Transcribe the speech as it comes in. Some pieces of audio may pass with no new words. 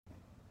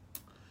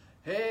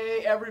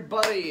Hey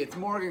everybody, it's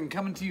Morgan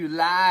coming to you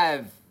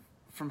live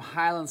from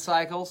Highland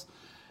Cycles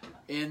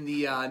in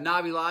the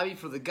Nobby Lobby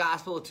for the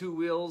Gospel of Two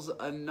Wheels,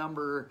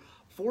 number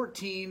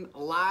 14,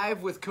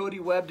 live with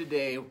Cody Webb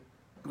today.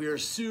 We are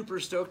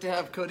super stoked to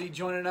have Cody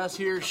joining us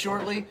here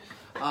shortly.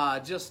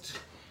 Just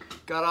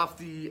got off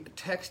the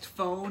text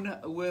phone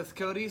with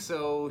Cody,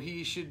 so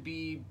he should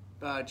be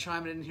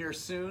chiming in here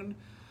soon.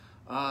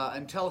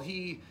 Until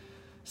he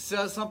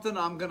says something,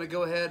 I'm going to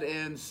go ahead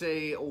and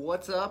say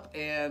what's up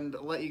and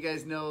let you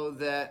guys know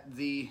that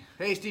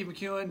hey, Steve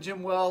McEwen,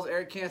 Jim Wells,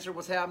 Eric Cancer,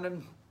 what's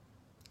happening?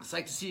 It's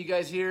like to see you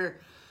guys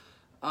here.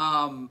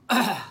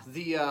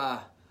 The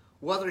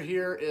weather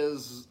here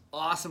is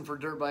awesome for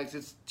dirt bikes.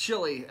 It's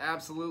chilly,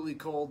 absolutely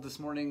cold this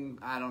morning.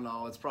 I don't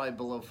know, it's probably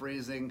below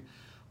freezing,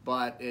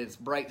 but it's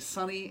bright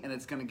sunny and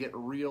it's going to get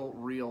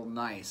real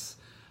nice.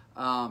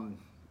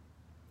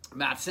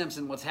 Matt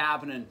Simpson, what's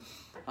happening?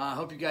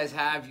 Hope you guys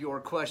have your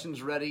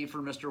questions ready for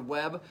Mr.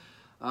 Webb.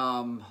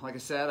 Like I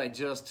said, I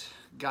just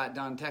got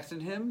done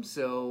texting him,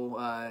 so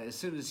as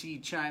soon as he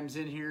chimes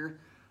in here,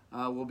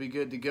 we'll be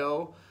good to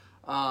go.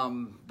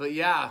 But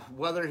yeah,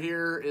 weather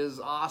here is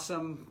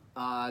awesome.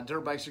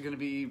 Dirt bikes are going to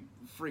be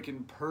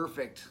freaking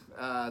perfect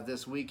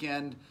this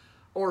weekend,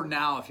 or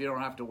now if you don't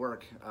have to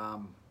work,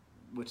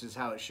 which is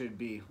how it should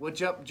be.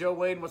 What's up, Joe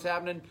Wayne? What's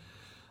happening?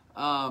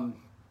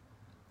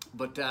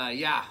 But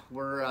yeah,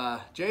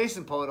 we're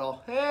Jason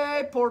Podol.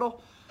 Hey,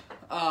 Portal.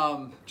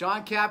 John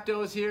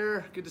Capto is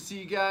here. Good to see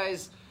you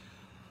guys.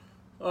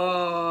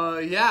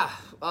 Yeah,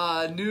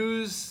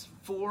 news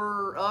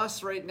for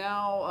us right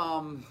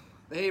now.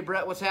 Hey,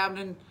 Brett, what's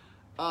happening?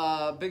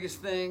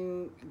 Biggest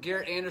thing,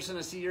 Garrett Anderson,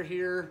 I see you're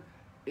here,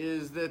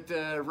 is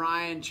that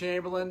Ryan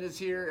Chamberlain is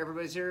here.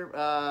 Everybody's here.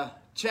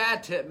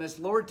 Chad Titmus,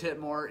 Lord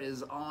Titmore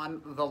is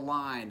on the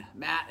line.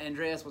 Matt,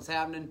 Andreas, what's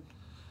happening?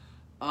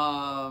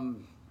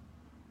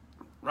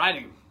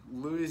 Riding,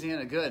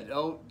 Louisiana, good.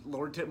 Oh,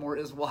 Lord Titmore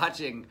is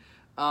watching.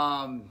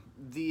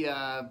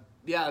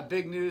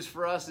 Big news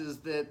for us is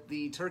that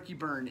the turkey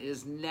burn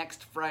is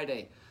next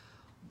Friday.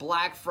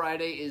 Black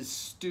Friday is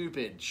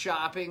stupid.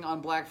 Shopping on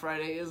Black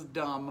Friday is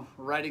dumb.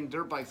 Riding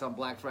dirt bikes on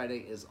Black Friday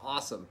is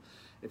awesome.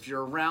 If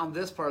you're around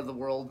this part of the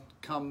world,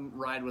 come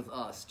ride with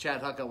us.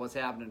 Chad Hucka, what's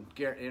happening?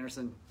 Garrett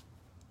Anderson.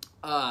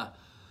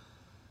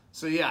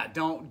 So yeah,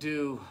 don't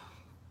do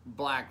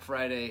Black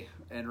Friday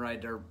and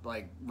ride dirt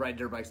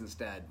bikes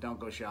instead. Don't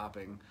go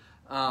shopping.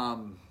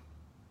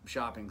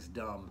 Shopping's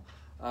dumb.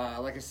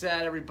 Like I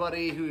said,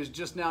 everybody who is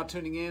just now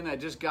tuning in,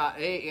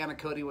 hey, Anna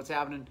Cody, what's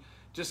happening?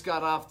 Just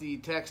got off the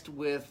text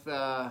with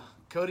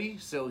Cody,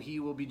 so he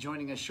will be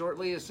joining us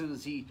shortly as soon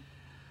as he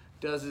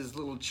does his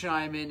little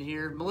chime in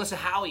here. Melissa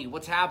Howie,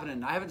 what's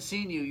happening? I haven't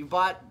seen you. You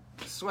bought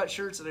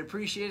sweatshirts and I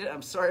appreciate it.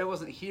 I'm sorry I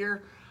wasn't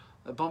here.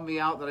 It bummed me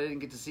out that I didn't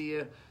get to see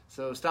you.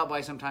 So stop by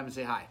sometime and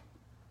say hi.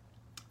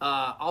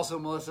 Also,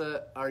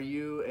 Melissa, are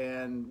you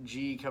and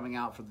G coming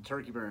out for the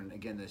turkey burn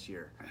again this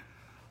year?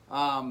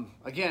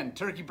 Again,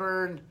 turkey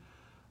burn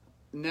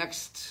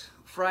next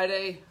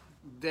Friday,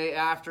 day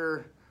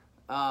after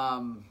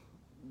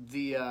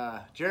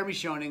the Jeremy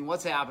Schoening.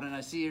 What's happening?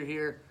 I see you're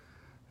here.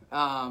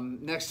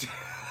 Next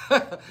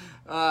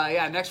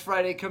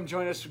Friday, come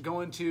join us. We're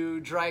going to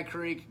Dry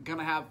Creek.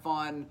 Gonna have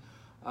fun.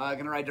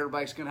 Gonna ride dirt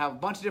bikes. Gonna have a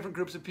bunch of different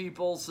groups of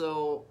people,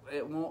 so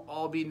it won't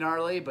all be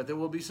gnarly, but there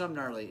will be some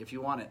gnarly if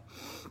you want it.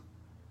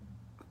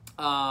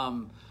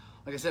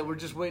 Like I said, we're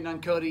just waiting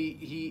on Cody.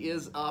 He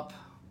is up,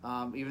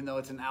 even though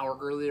it's an hour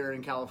earlier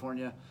in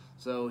California,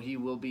 so he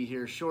will be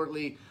here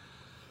shortly.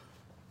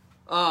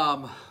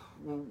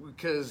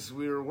 Because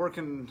we were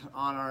working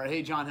on our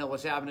Hey John Hill,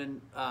 what's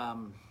happening?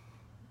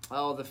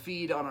 The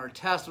feed on our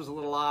test was a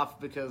little off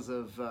because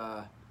of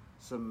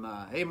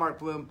some Hey Mark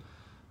Bloom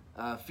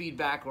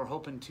feedback. We're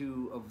hoping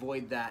to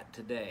avoid that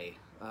today.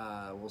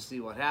 We'll see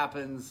what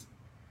happens.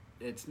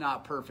 It's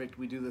not perfect.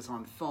 We do this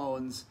on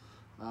phones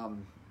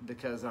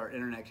because our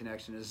internet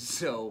connection is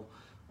so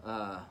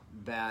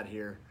bad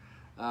here.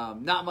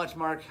 Not much,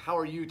 Mark. How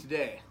are you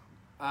today?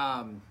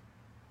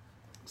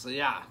 So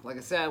yeah, like I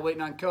said,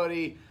 waiting on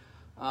Cody.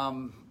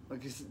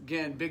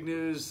 Again, big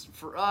news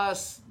for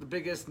us. The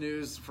biggest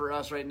news for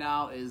us right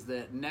now is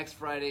that next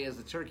Friday is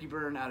the turkey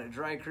burn out at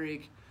Dry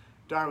Creek.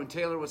 Darwin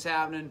Taylor, what's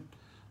happening?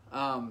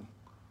 We're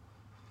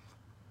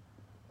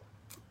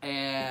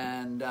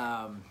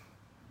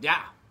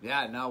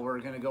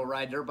going to go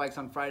ride dirt bikes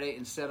on Friday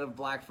instead of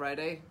Black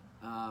Friday.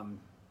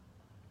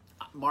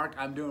 Mark,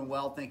 I'm doing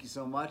well. Thank you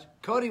so much.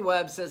 Cody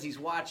Webb says he's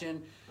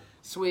watching.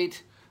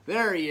 Sweet.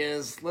 There he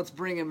is. Let's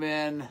bring him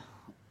in.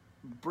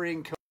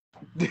 Bring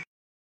Cody.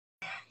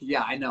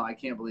 Yeah, I know. I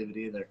can't believe it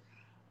either.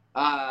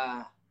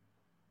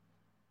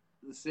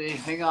 Let's see.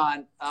 Hang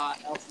on.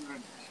 Elson.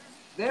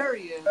 There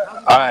he is.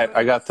 All right.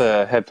 I got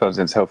the headphones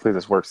in, so hopefully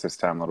this works this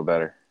time a little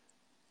better.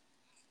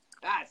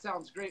 That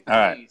sounds great to All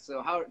me. right.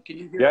 So how can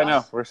you hear us? Yeah,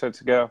 no, we're set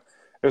to go.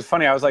 It was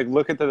funny. I was like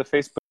looking at the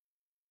Facebook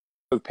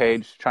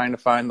page trying to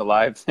find the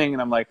live thing,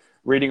 and I'm like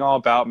reading all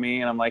about me,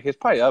 and I'm like, it's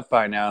probably up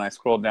by now. And I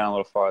scrolled down a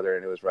little farther,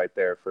 and it was right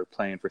there for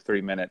playing for 3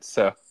 minutes.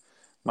 So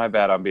my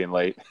bad, I'm being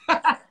late.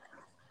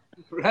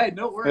 Right,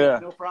 no worries, Yeah.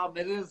 no problem.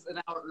 It is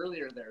an hour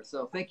earlier there,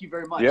 so thank you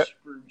very Yep. much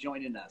for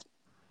joining us.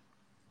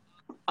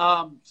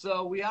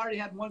 So we already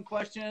had one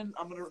question.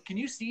 Can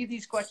you see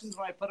these questions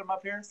when I put them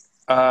up here?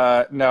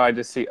 No, I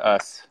just see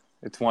us.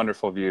 It's a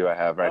wonderful view I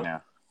have right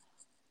now.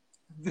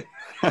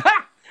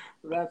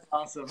 That's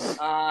awesome.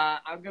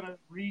 I'm going to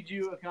read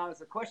you a comment.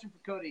 It's a question for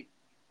Cody.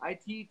 I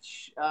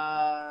teach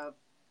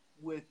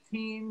with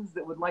teams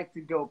that would like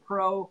to go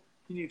pro.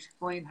 Can you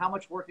explain how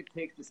much work it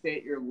takes to stay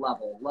at your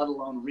level, let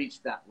alone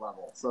reach that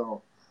level?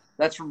 So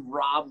that's from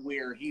Rob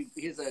Weir.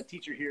 He's a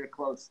teacher here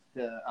close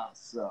to us.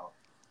 So.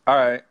 All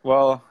right.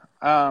 Well,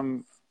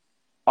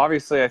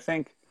 obviously, I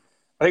think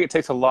it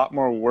takes a lot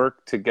more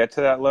work to get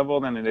to that level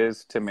than it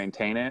is to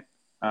maintain it.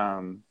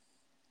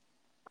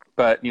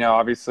 But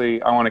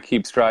obviously, I want to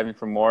keep striving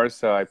for more,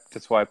 so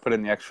that's why I put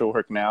in the extra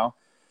work now.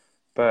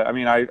 But I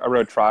mean, I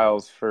rode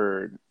trials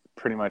for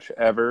pretty much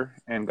ever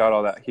and got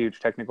all that huge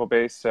technical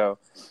base. So,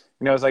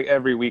 it was like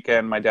every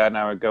weekend, my dad and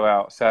I would go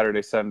out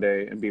Saturday,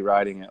 Sunday, and be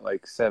riding at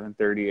like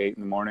 7:30, 8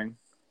 in the morning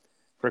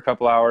for a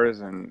couple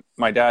hours. And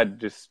my dad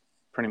just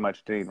pretty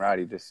much didn't ride.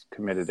 He just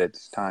committed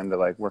his time to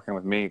like working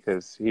with me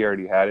because he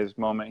already had his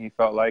moment, he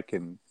felt like.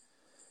 And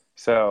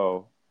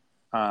so,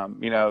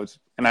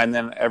 and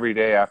then every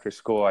day after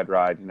school I'd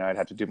ride. I'd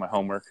have to do my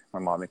homework. My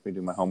mom would make me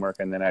do my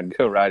homework, and then I'd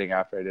go riding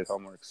after I did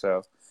homework.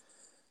 So,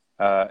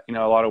 a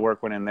lot of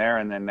work went in there.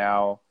 And then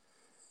now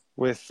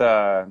with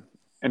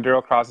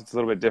enduro cross, it's a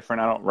little bit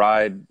different. I don't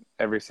ride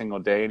every single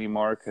day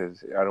anymore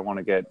because I don't want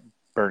to get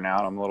burnt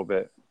out. I'm a little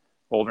bit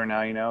older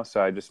now,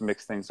 so I just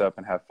mix things up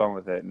and have fun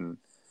with it. And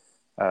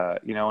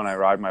when I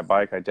ride my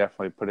bike, I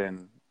definitely put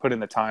in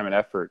the time and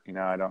effort.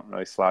 I don't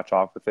really slouch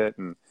off with it.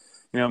 And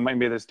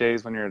maybe there's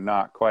days when you're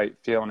not quite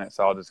feeling it,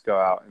 so I'll just go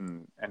out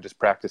and just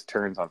practice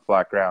turns on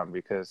flat ground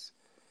because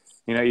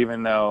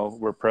even though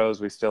we're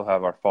pros, we still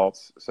have our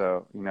faults.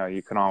 So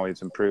you can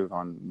always improve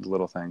on the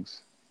little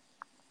things.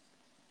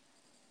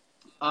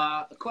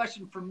 A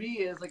question for me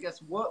is, I guess,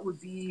 what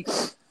would be,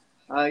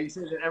 you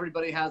said that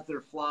everybody has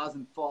their flaws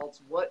and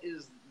faults. What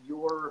is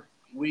your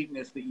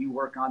weakness that you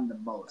work on the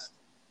most?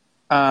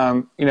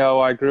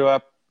 I grew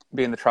up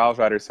being the trials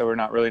rider, so we're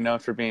not really known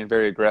for being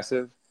very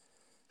aggressive.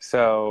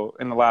 So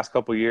in the last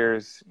couple of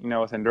years,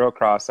 with enduro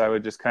cross, I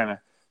would just kind of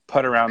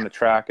putt around the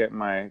track at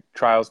my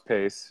trials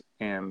pace,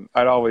 and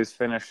I'd always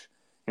finish,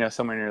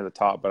 somewhere near the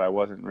top, but I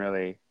wasn't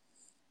really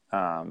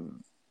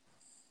one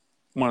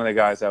of the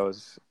guys that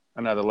was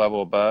another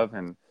level above.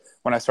 And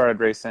when I started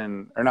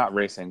racing, or not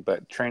racing,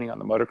 but training on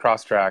the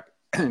motocross track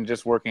and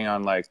just working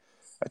on like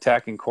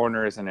attacking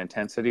corners and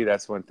intensity,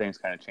 that's when things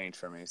kind of changed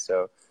for me.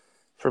 So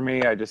for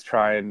me, I just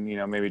try and,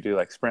 maybe do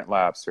like sprint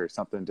laps or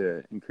something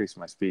to increase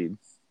my speed.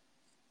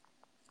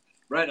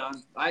 Right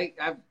on. I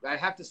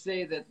have to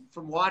say that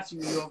from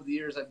watching you over the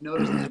years, I've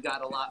noticed you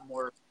got a lot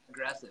more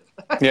aggressive.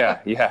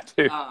 Yeah,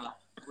 too.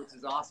 Which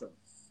is awesome.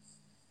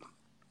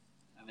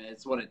 I mean,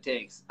 it's what it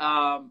takes.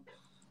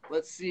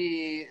 Let's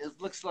see.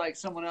 It looks like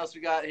someone else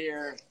we got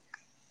here.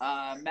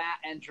 Matt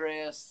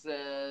Andreas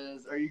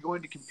says, "Are you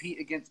going to compete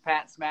against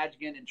Pat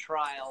Smadjian in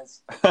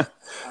trials?"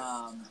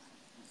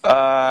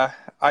 I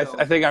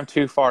think I'm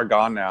too far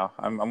gone now.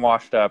 I'm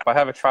washed up. I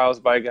have a trials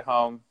bike at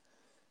home,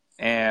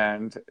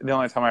 and the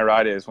only time I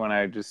ride it is when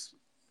I just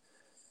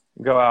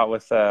go out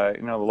with the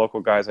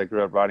local guys I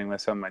grew up riding with,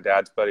 some of my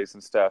dad's buddies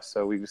and stuff.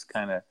 So we just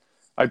kind of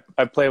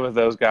I play with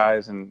those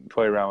guys and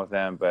toy around with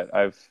them. But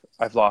I've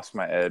lost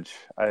my edge.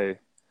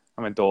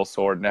 I'm a dull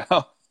sword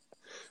now.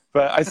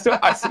 But I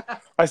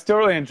still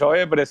really enjoy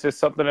it. But it's just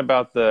something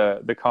about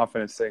the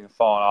confidence thing,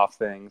 falling off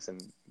things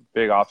and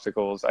big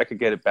obstacles. I could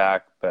get it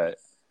back, but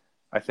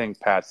I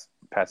think Pat's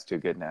too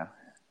good now.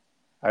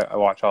 I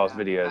watch all his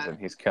videos, and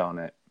he's killing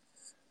it.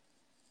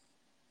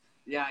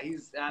 Yeah,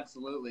 he's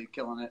absolutely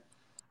killing it.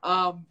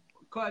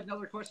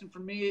 Another question for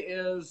me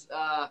is,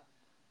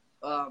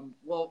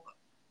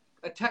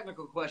 a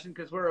technical question,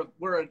 because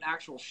we're an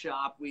actual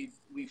shop. We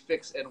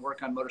fix and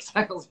work on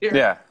motorcycles here.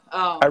 Yeah,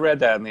 I read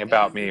that in the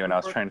About Me when I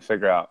was trying to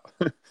figure out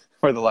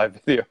where the live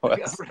video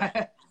was.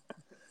 Yeah,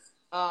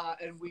 right.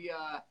 And we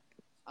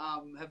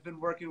have been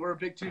working. We're a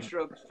big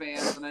two-stroke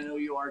fans, and I know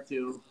you are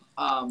too.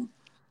 And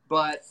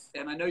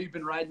I know you've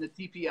been riding the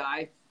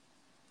TPI,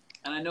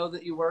 and I know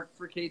that you work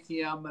for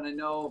KTM, and I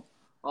know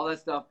all that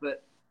stuff.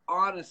 But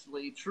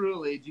honestly,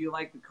 truly, do you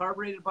like the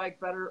carbureted bike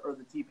better or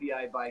the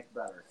TPI bike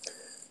better?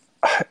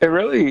 It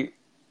really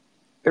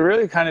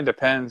kind of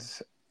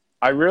depends.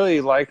 I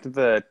really liked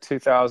the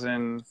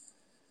 2000.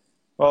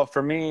 Well,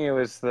 for me, it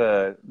was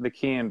the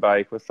Kean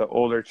bike with the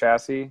older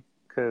chassis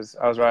because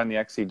I was riding the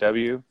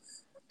XCW.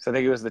 So I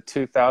think it was the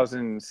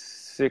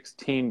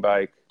 2016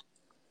 bike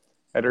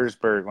at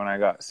Erzberg when I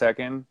got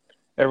second.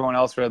 Everyone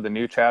else rode the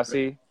new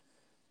chassis.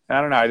 And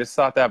I don't know, I just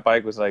thought that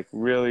bike was like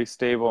really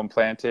stable and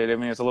planted. I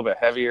mean, it's a little bit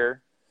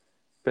heavier,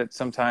 but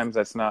sometimes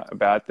that's not a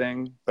bad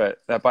thing.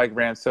 But that bike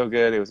ran so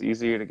good, it was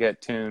easier to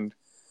get tuned.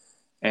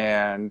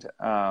 And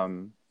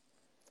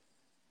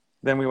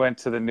then we went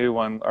to the new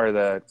one, or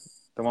the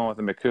one with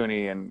the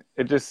Mikuni, and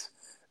it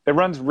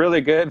runs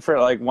really good for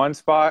like one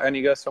spot, and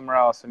you go somewhere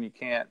else and you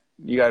can't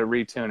you got to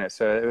retune it.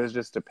 So it was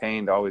just a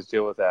pain to always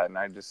deal with that. And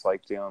I just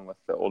like dealing with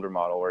the older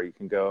model where you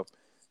can go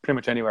pretty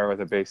much anywhere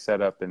with a base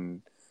setup.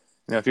 And,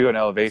 if you go in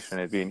elevation,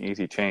 it'd be an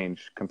easy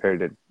change compared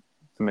to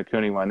the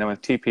Mikuni one. Then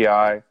with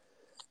TPI,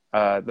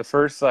 the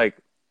first like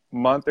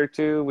month or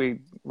two, we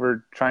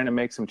were trying to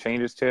make some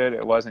changes to it.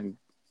 It wasn't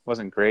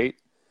great.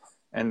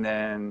 And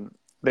then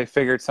they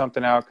figured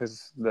something out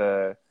because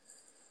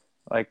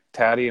like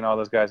Taddy and all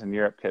those guys in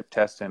Europe kept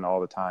testing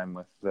all the time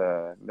with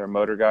their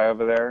motor guy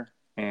over there.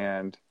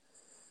 And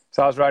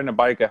so I was riding a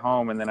bike at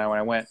home, and then when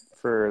I went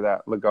for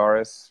that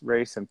Lagares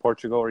race in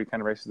Portugal, where you kind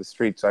of race the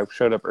streets, so I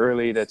showed up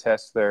early to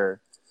test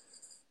their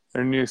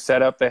new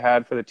setup they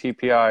had for the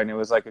TPI, and it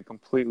was like a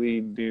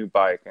completely new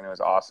bike, and it was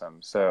awesome.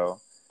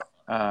 So,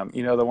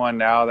 the one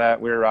now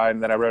that we were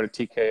riding, that I rode a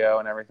TKO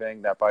and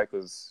everything, that bike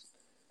was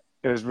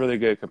really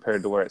good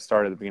compared to where it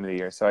started at the beginning of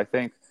the year. So I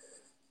think,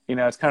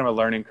 it's kind of a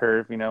learning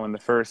curve. When the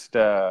first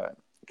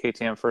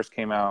KTM first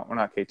came out, well,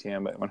 not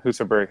KTM, but when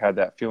Husaberg had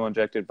that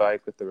fuel-injected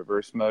bike with the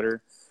reverse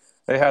motor,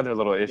 they had their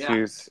little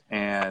issues,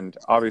 and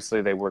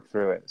obviously they worked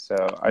through it. So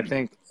I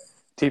think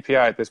TPI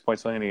at this point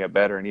is only going to get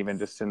better, and even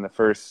just in the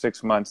first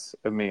 6 months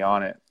of me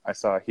on it, I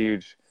saw a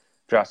huge,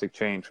 drastic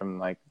change from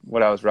like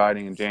what I was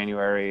riding in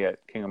January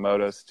at King of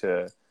Motos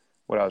to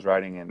what I was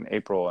riding in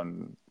April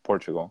in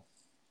Portugal.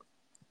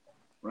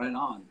 Right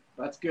on.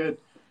 That's good.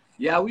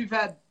 Yeah, we've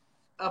had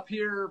up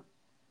here,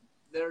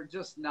 they're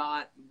just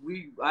not,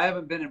 I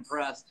haven't been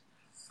impressed.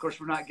 Of course,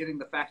 we're not getting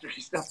the factory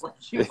stuff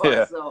like you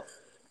are, so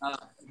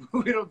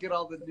we don't get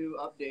all the new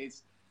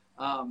updates.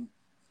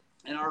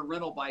 And our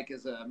rental bike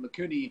is a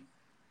Mikuni,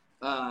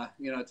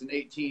 it's an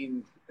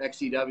 18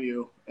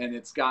 XCW, and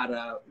it's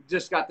got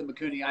just got the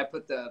Mikuni. I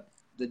put the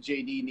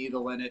JD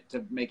needle in it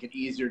to make it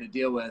easier to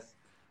deal with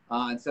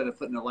instead of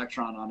putting an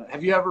Electron on it.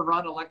 Have you ever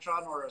run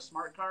Electron or a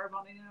Smart Carb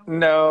on any of them?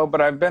 No, but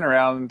I've been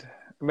around.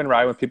 I've been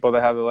riding with people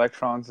that have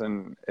Electrons,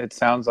 and it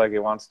sounds like it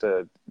wants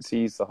to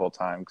seize the whole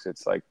time because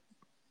it's like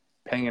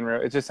pinging.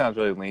 It just sounds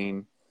really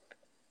lean.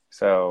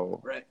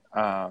 So, right.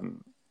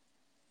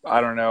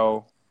 I don't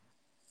know.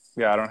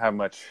 Yeah, I don't have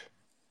much.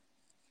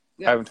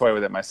 Yeah. I haven't toyed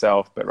with it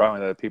myself, but riding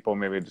with other people,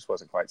 maybe it just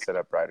wasn't quite set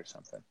up right or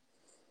something.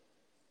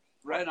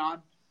 Right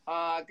on.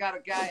 Got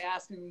a guy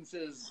asking,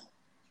 says,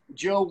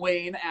 Joe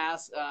Wayne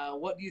asks,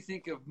 what do you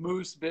think of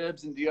Moose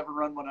bibs, and do you ever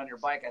run one on your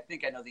bike? I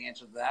think I know the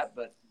answer to that,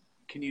 but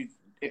can you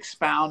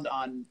expound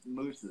on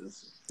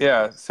Mooses?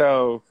 Yeah,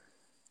 so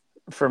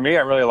for me,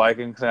 I really like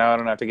them because now I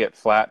don't have to get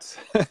flats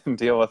and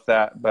deal with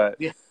that. But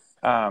yeah.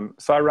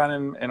 So I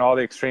run in all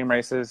the extreme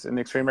races. In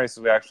the extreme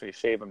races, we actually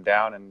shave them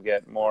down and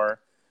get more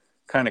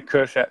kind of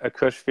a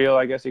cush feel,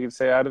 I guess you could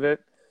say, out of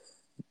it.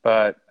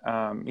 But,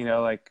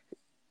 like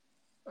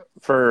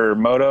for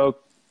moto,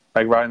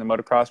 like riding the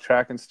motocross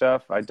track and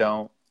stuff, I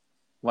don't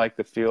like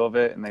the feel of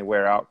it, and they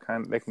wear out.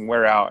 They can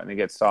wear out and they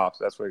get soft.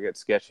 So that's where it gets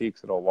sketchy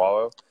because it'll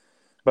wallow.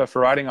 But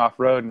for riding off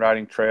road and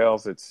riding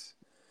trails, it's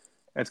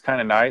kind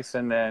of nice.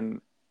 And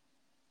then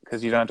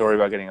because you don't have to worry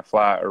about getting a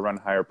flat or run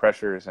higher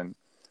pressures. And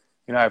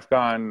I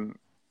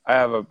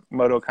have a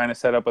moto kind of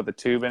set up with a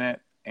tube in it,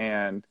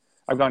 and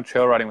I've gone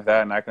trail riding with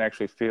that, and I can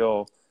actually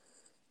feel.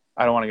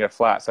 I don't want to get a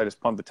flat, so I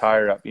just pump the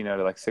tire up,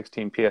 to like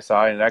 16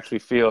 psi, and it actually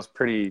feels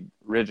pretty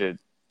rigid.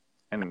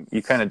 And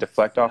you kind of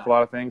deflect off a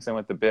lot of things, and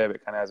with the bib,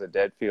 it kind of has a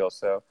dead feel.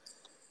 So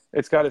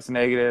it's got its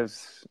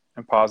negatives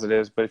and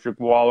positives, but if you're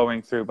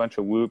wallowing through a bunch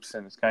of whoops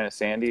and it's kind of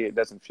sandy, it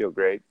doesn't feel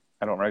great.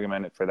 I don't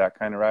recommend it for that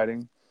kind of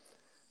riding.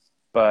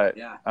 But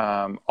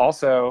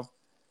also,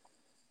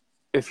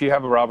 if you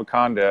have a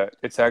Raboconda,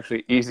 it's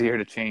actually easier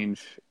to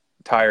change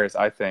tires,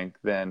 I think,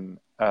 than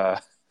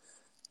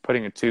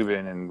putting a tube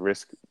in and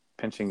risk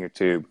pinching your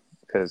tube.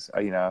 Because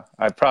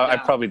I've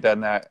probably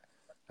done that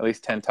at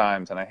least 10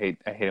 times, and I hate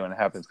it when it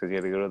happens because you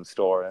have to go to the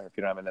store if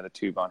you don't have another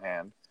tube on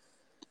hand.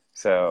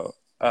 So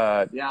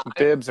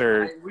bibs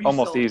are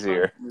almost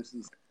easier.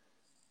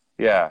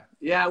 Yeah.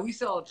 Yeah, we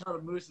sell a ton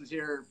of Mooses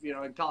here.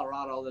 In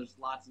Colorado, there's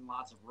lots and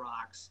lots of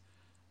rocks,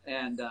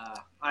 and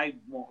I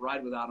won't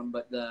ride without them.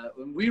 But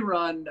when we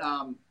run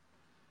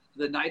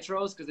the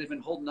nitros, because they've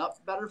been holding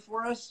up better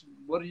for us.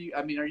 Are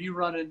you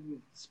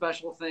running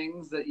special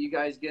things that you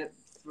guys get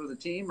for the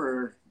team,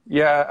 or?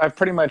 Yeah, I've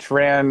pretty much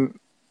ran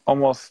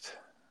almost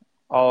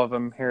all of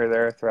them here or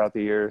there throughout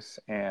the years,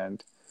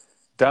 and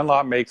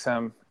Dunlop makes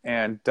them,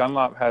 and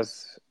Dunlop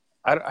has,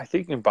 I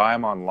think you can buy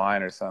them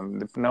online or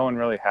something. No one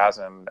really has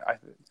them.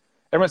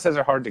 Everyone says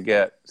they're hard to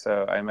get,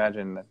 so I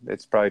imagine that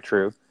it's probably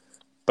true.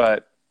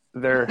 But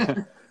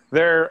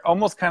they're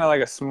almost kind of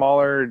like a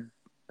smaller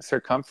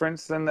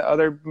circumference than the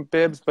other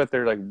bibs, but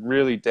they're like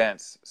really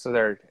dense. So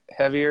they're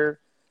heavier,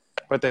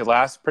 but they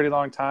last a pretty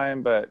long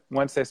time. But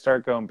once they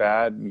start going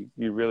bad,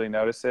 you really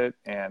notice it.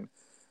 And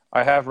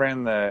I have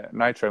ran the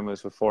Nitro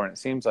Moose before, and it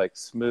seems like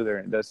smoother,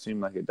 and it does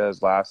seem like it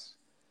does last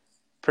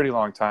pretty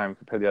long time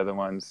compared to the other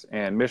ones.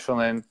 And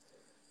Michelin's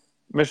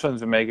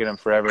been making them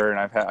forever,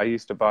 and I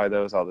used to buy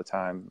those all the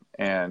time.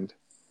 And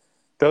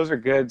those are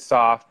good,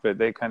 soft, but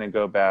they kind of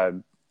go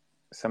bad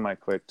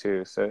semi-quick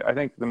too. So I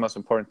think the most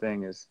important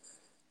thing is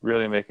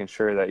really making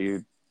sure that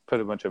you put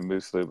a bunch of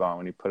moose lube on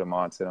when you put them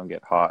on so they don't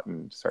get hot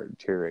and start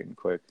deteriorating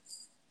quick.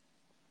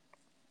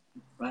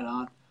 Right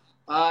on.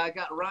 I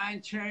got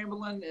Ryan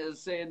Chamberlain is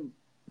saying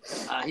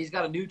he's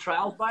got a new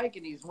trials bike,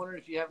 and he's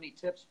wondering if you have any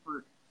tips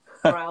for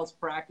trials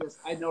practice.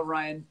 I know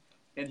Ryan,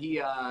 and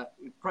he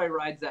probably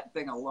rides that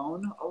thing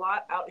alone a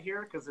lot out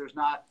here because there's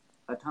not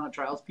a ton of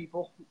trials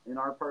people in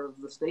our part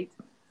of the state.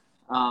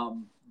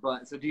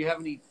 But so do you have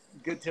any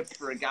good tips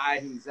for a guy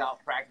who's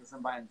out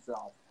practicing by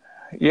himself?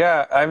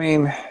 Yeah, I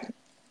mean,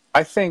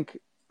 I think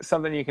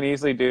something you can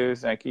easily do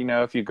is, like,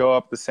 if you go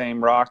up the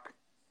same rock,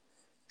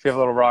 if you have a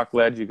little rock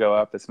ledge you go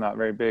up that's not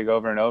very big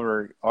over and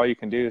over, all you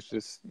can do is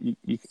just,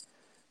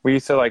 we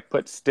used to like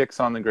put sticks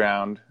on the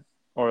ground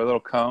or little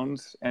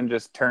cones and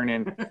just turn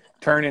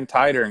in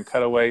tighter and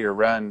cut away your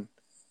run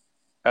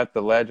at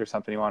the ledge or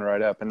something you want to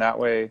ride up. And that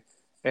way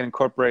it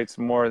incorporates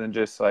more than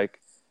just like,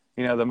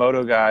 the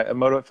moto guy,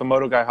 if a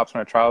moto guy hops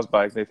on a trials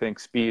bike, they think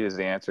speed is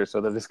the answer.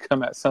 So they'll just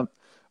come at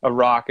a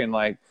rock in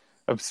like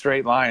a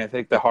straight line. I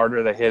think the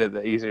harder they hit it,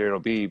 the easier it'll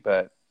be.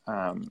 But,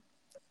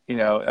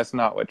 that's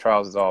not what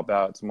trials is all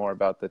about. It's more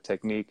about the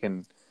technique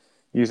and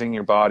using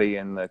your body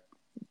and the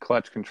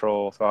clutch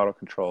control, throttle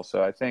control.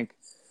 So I think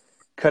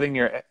cutting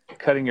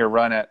your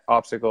run at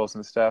obstacles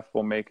and stuff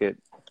will make it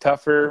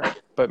tougher,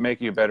 but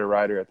make you a better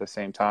rider at the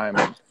same time.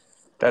 And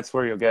that's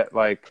where you'll get,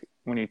 like,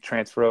 when you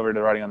transfer over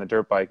to riding on the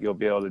dirt bike, you'll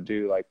be able to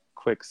do like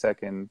quick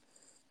second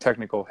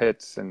technical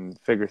hits and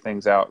figure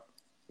things out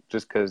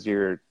just because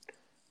your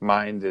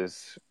mind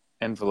is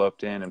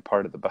enveloped in and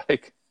part of the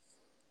bike.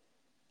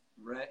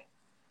 Right.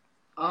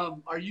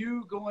 Are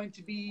you going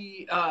to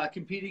be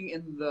competing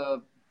in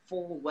the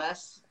Full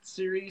West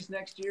series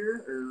next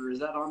year, or is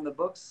that on the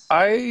books?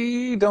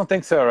 I don't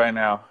think so right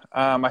now.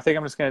 I think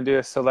I'm just going to do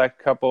a select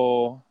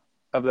couple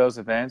of those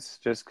events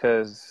just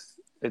because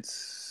it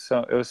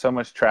was so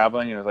much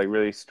traveling. It was like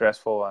really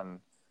stressful on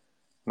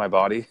my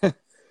body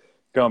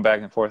going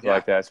back and forth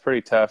like that. It's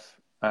pretty tough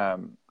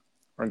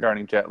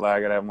regarding jet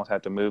lag. I almost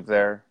had to move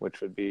there,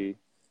 which would be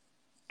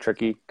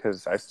tricky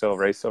because I still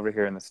race over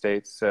here in the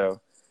States.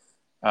 So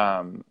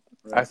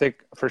I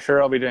think for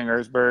sure I'll be doing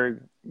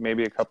Erzberg,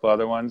 maybe a couple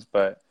other ones,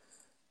 but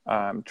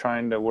I'm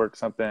trying to work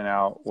something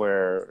out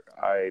where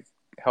I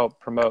help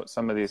promote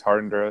some of these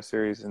hard enduro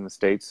series in the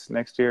States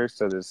next year.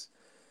 So there's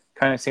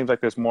kind of seems like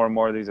there's more and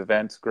more of these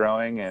events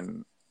growing,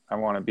 and I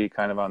want to be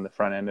kind of on the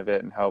front end of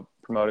it and help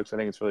promote it because I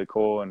think it's really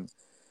cool. And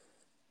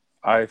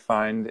I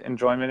find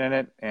enjoyment in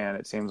it, and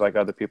it seems like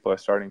other people are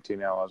starting to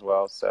now as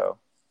well. So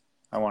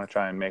I want to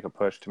try and make a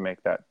push to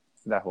make that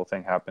whole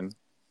thing happen.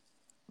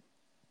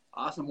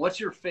 Awesome. What's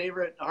your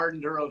favorite hard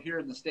enduro here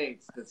in the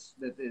States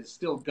that is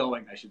still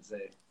going, I should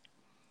say?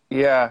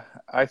 Yeah,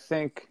 I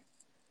think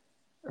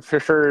for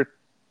sure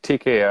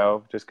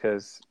TKO, just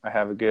because I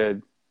have a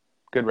good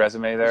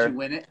resume there. Did you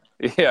win it?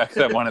 Yeah,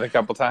 because I've won it a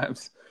couple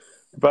times.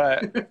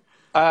 But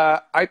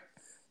I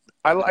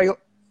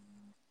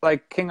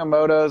like King of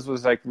Motos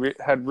was like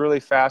had really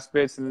fast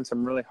bits and then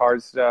some really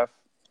hard stuff.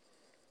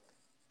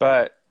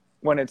 But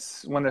when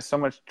there's so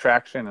much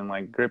traction and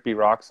like grippy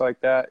rocks like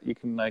that, you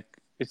can like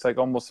it's like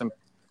almost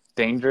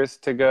dangerous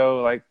to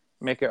go like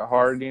make it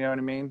hard. You know what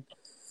I mean?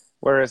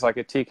 Whereas like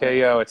a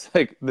TKO, it's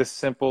like this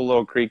simple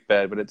little creek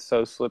bed, but it's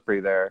so slippery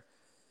there.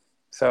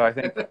 So I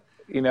think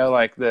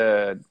like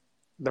the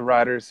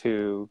riders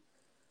who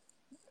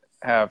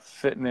have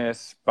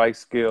fitness, bike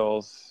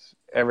skills,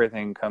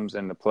 everything comes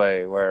into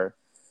play. Where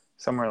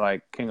somewhere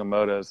like King of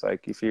Motos,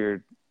 like if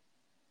you're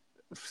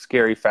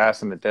scary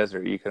fast in the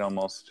desert, you could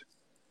almost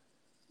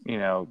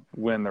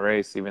win the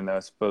race, even though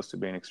it's supposed to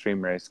be an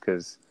extreme race,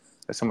 because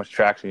there's so much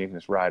traction you can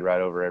just ride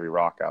right over every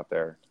rock out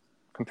there,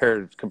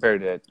 compared to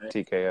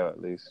TKO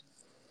at least.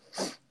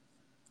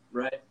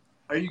 Right.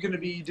 Are you going to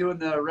be doing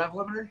the rev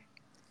limiter?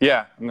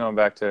 Yeah, I'm going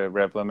back to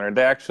rev limiter.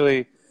 They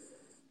actually,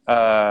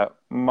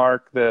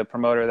 Mark, the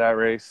promoter of that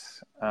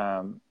race,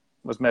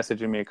 was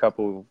messaging me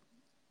probably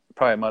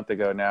a month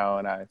ago now,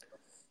 and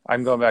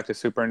I'm going back to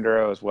Super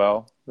Enduro as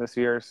well this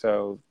year.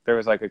 So there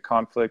was like a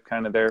conflict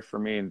kind of there for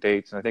me in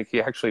dates, and I think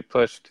he actually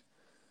pushed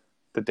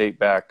the date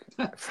back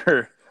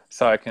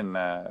so I can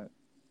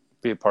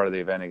be a part of the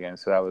event again.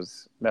 So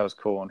that was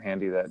cool and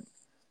handy that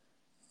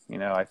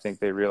I think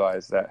they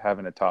realized that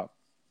having a top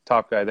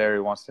guy there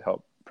who wants to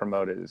help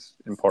promote it is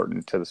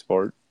important to the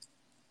sport.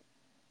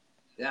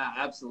 Yeah,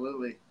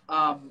 absolutely.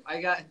 I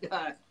got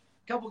a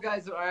couple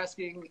guys that are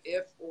asking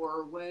if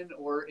or when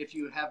or if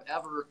you have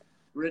ever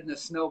ridden a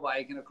snow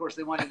bike, and of course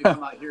they wanted to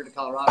come out here to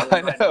Colorado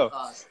and ride with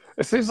us.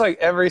 It seems like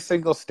every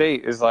single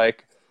state is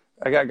like,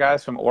 I got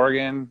guys from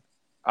Oregon,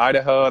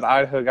 Idaho. The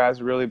Idaho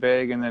guys are really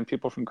big, and then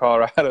people from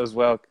Colorado as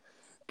well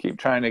keep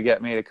trying to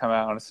get me to come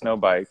out on a snow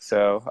bike.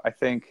 So I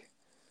think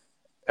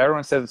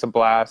everyone says it's a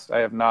blast. I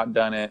have not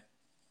done it.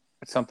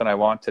 It's something I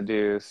want to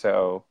do.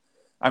 So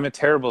I'm a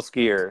terrible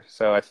skier.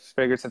 So I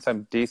figured since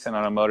I'm decent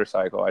on a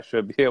motorcycle, I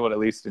should be able to at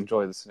least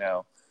enjoy the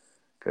snow,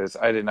 because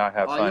I did not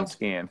have fun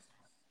skiing.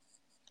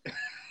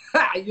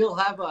 You'll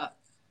have a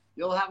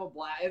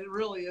blast. It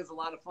really is a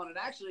lot of fun. And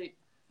actually,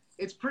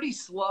 it's pretty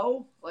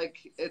slow.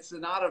 Like it's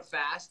not a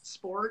fast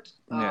sport.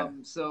 Yeah.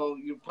 So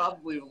you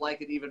probably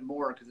like it even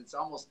more because it's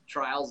almost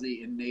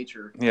trialsy in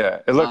nature. Yeah,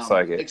 it looks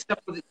like it.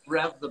 Except for the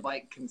rev the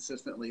bike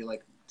consistently,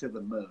 like to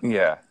the moon.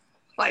 Yeah.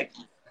 Like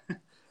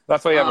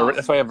that's why you have a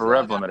rev so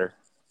limiter.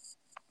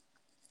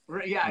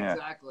 Yeah,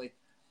 exactly.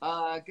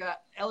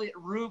 Got Elliot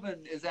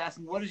Rubin is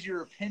asking, what is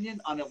your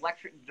opinion on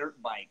electric dirt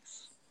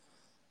bikes?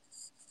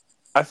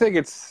 I think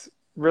it's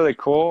really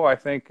cool. I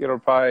think it'll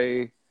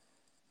probably,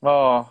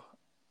 well,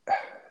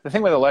 the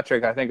thing with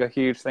electric, I think a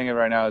huge thing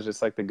right now is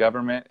just like the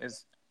government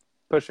is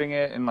pushing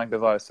it, and like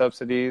there's a lot of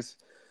subsidies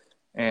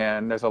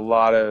and there's a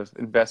lot of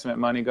investment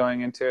money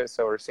going into it.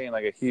 So we're seeing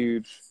like a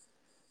huge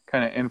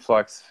kind of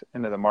influx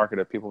into the market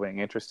of people being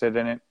interested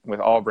in it with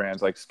all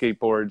brands like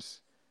skateboards,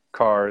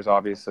 cars,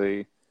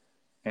 obviously,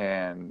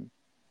 and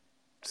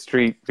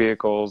street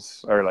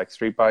vehicles or like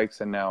street bikes.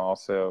 And now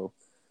also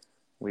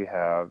we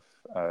have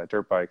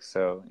dirt bikes.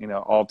 So,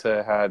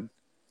 Alta had,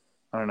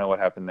 I don't know what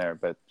happened there,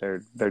 but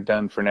they're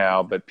done for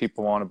now, but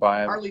people want to buy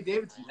them. Harley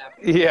Davidson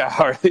happened. Yeah,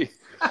 Harley.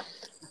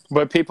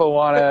 But people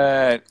want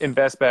to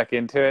invest back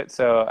into it.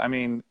 So, I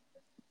mean,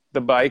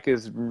 the bike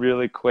is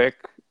really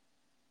quick.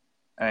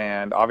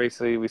 And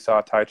obviously we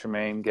saw Ty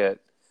Tremaine get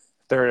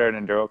third at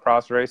an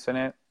Endurocross race in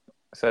it.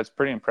 So it's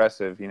pretty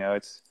impressive.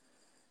 It's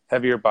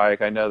heavier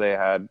bike. I know they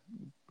had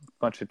a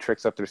bunch of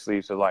tricks up their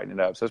sleeves to lighten it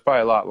up. So it's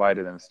probably a lot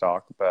lighter than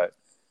stock. But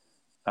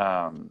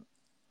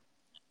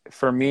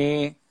for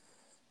me,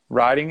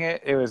 riding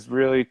it, it was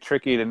really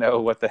tricky to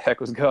know what the heck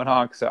was going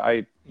on. Because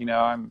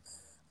I'm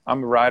a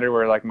rider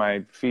where like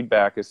my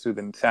feedback is through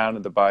the sound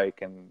of the bike,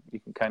 and you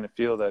can kind of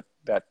feel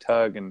that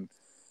tug and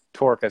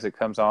torque as it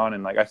comes on.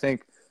 And like I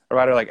think a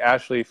rider like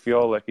Ashley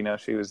Fiolick,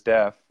 she was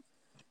deaf.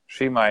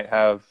 She might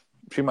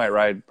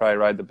probably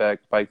ride the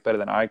bike better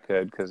than I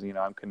could because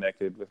I'm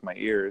connected with my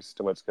ears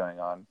to what's going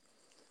on.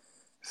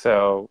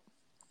 So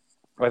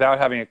without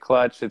having a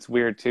clutch, it's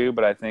weird too.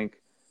 But I think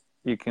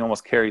you can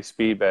almost carry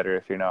speed better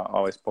if you're not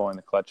always pulling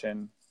the clutch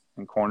in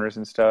corners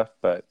and stuff.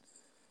 But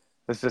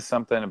there's just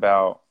something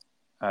about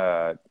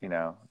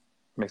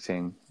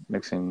mixing,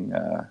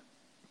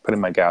 putting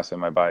my gas in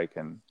my bike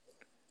and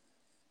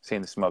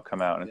seeing the smoke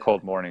come out in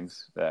cold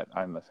mornings that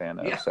I'm a fan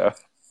of. Yeah. So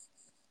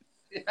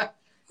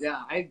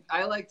yeah.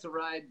 I like to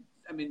ride.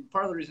 I mean,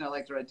 part of the reason I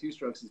like to ride two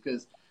strokes is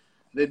because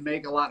they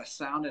make a lot of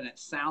sound, and it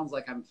sounds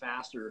like I'm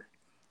faster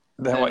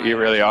than what you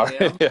really are.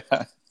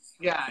 Yeah.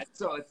 Yeah.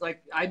 So it's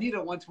like I need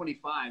a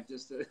 125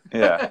 just to.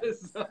 Yeah.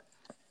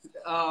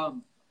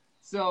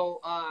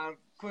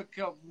 Quick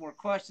couple more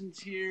questions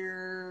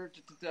here.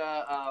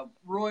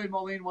 Roy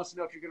Moline wants to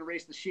know if you're going to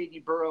race the Shady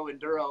Burrow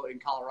Enduro in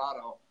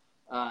Colorado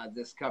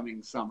this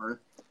coming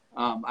summer.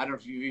 I don't know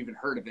if you've even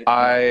heard of it.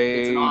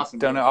 It's an awesome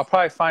don't know. race. I'll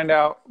probably find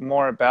out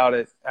more about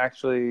it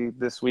actually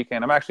this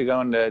weekend. I'm actually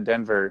going to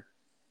Denver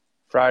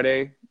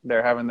Friday.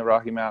 They're having the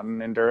Rocky Mountain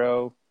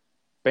Enduro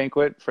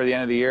banquet for the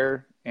end of the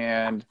year.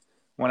 And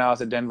when I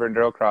was at Denver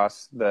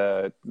Endurocross,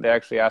 they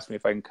actually asked me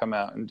if I can come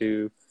out and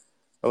do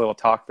a little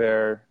talk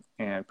there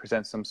and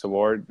present some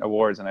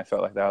awards. And I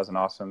felt like that was an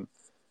awesome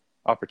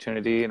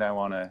opportunity, and I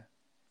want to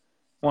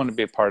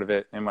be a part of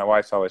it. And my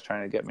wife's always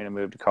trying to get me to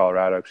move to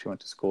Colorado because she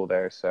went to school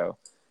there. So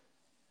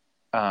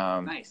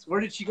nice. Where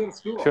did she go to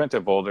school? She went to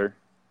Boulder.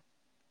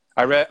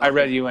 I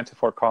read you went to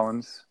Fort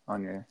Collins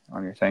on your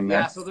thing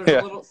there. Yeah, so there's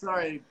a little.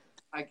 Sorry,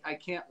 I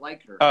can't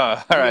like her.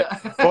 Oh, all right.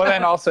 Yeah. Well,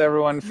 then also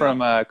everyone from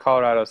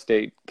Colorado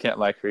State can't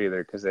like her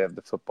either because they have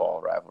the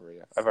football rivalry.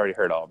 I've already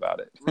heard all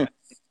about it. Right.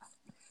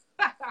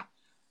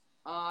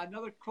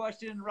 Another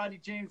question, Rodney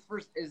James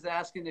first is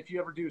asking if you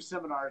ever do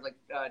seminars like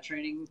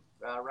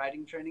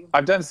riding training.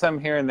 I've done some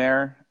here and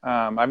there.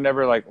 I've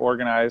never like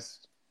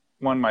organized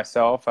one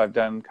myself. I've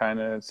done kind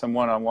of some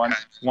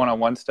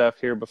one-on-one stuff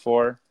here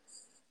before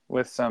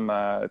with some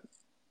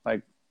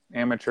like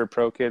amateur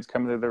pro kids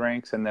coming through the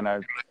ranks, and then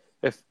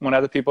when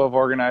other people have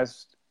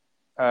organized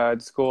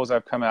schools,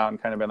 I've come out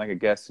and kind of been like a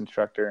guest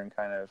instructor and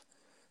kind of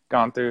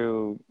gone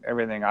through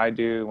everything I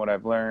do, what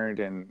I've learned,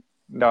 and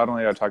not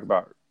only do I talk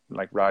about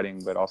like riding,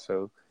 but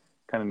also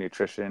kind of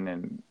nutrition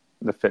and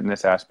the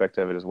fitness aspect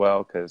of it as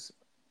well, because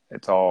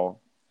it's all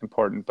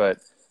important. But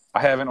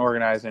I haven't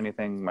organized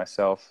anything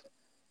myself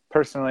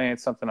personally.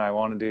 It's something I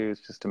want to do.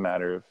 It's just a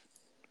matter of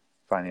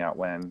finding out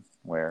when,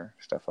 where,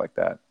 stuff like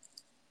that.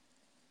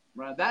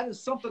 Right. That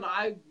is something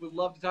I would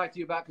love to talk to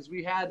you about, because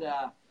we had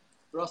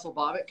Russell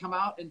Bobbitt come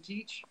out and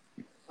teach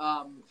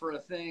for a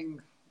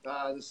thing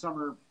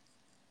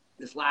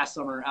this last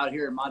summer out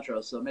here in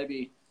Montrose. So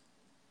maybe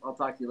I'll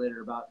talk to you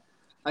later about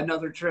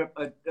another trip,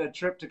 a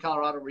trip to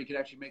Colorado where you could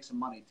actually make some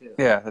money too.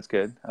 Yeah, that's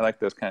good. I like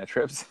those kind of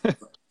trips.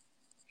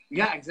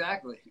 Yeah,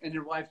 exactly. And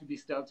your wife would be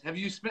stoked. Have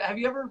you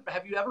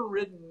ever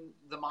ridden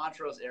the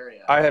Montrose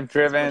area? I have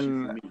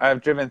driven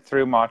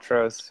through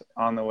Montrose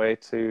on the way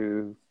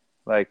to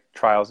like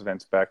trials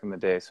events back in the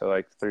day. So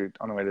like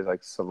on the way to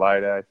like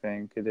Salida, I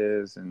think it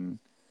is, and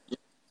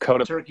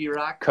Turkey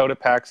Rock,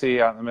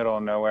 Cotopaxi out in the middle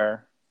of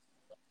nowhere,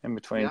 in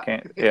between.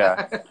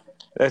 Yeah.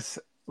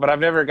 But I've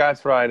never got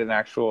to ride an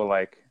actual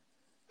like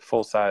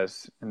full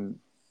size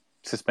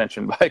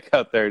suspension bike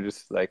out there,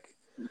 just like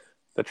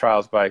the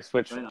trials bikes,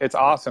 which it's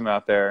awesome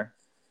out there.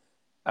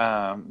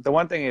 The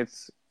one thing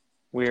it's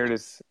weird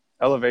is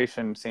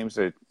elevation seems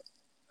to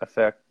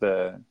affect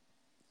the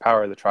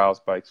power of the trials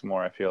bikes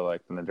more, I feel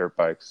like, than the dirt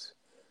bikes.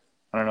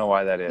 I don't know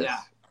why that is. Yeah.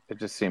 It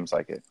just seems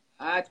like it.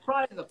 It's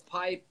probably the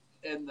pipe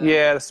and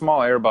the small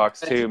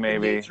airbox too, the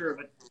maybe. nature of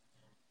it.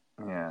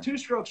 Yeah. Two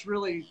strokes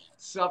really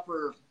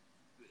suffer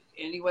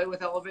anyway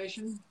with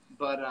elevation,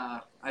 but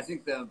I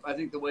think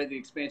the way the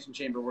expansion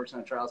chamber works on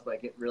a trials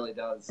bike, it really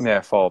does.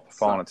 Yeah, fall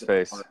on its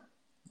face. Apart.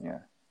 Yeah.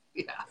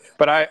 Yeah.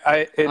 But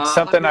it's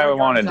something I would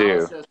want to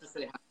do.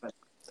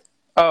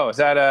 Oh, is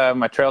that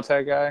my trail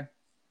tag guy?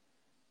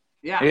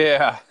 Yeah.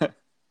 Yeah.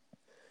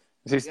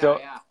 Is he still?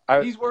 Yeah.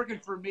 He's working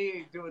for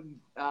me doing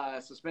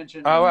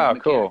suspension. Oh wow,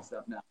 and cool.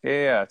 Stuff now.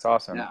 Yeah, it's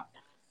awesome. Yeah.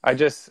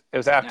 It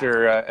was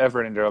after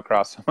Everett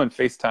Endurocross. Someone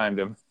FaceTimed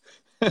him.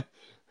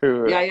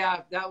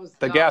 That was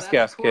the Gas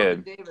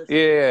kid. Davis.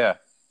 Yeah.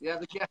 Yeah,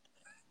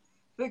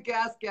 the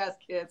Gas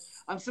kid.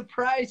 I'm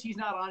surprised he's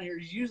not on here.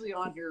 He's usually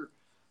on here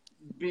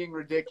being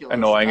ridiculous,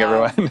 annoying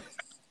everyone.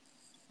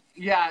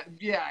 Yeah,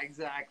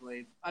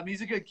 exactly. I mean,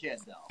 he's a good kid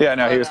though. Yeah,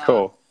 no, he was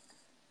cool.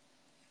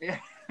 Yeah.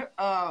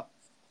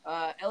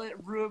 Elliot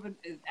Rubin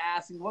is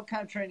asking, what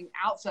kind of training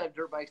outside of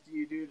dirt bikes do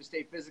you do to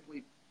stay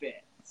physically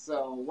fit?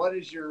 So what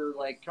is your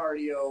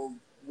cardio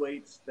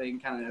weights thing,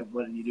 kind of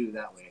what do you do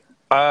that way?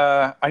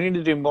 I need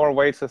to do more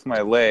weights with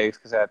my legs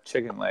because I have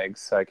chicken legs.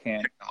 So I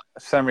can't, for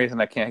some reason,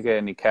 I can't get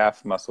any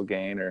calf muscle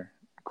gain or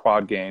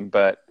quad gain.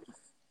 But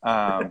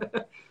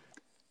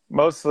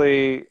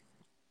mostly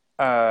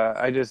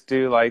I just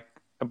do like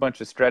a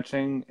bunch of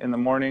stretching in the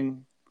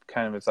morning.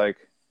 Kind of it's like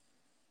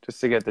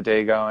just to get the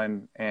day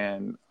going.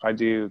 And I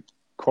do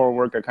core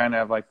work. I kind of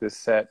have like this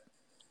set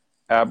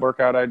ab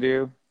workout I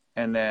do.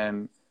 And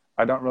then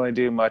I don't really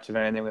do much of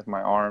anything with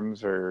my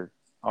arms, or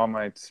all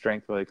my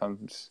strength really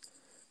comes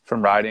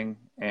from riding.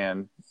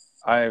 And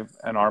I'm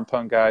an arm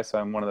pump guy, so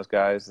I'm one of those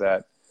guys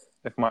that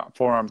if my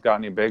forearms got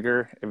any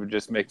bigger, it would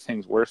just make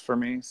things worse for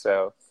me.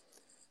 So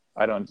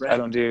I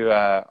don't do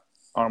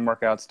arm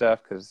workout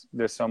stuff because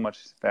there's so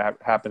much that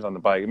happens on the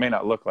bike. It may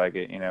not look like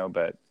it,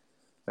 but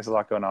there's a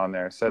lot going on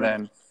there. So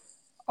then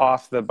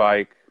off the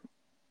bike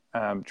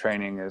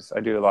training is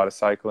I do a lot of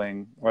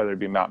cycling, whether it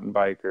be mountain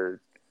bike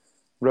or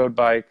road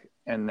bike.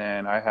 And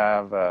then I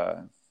have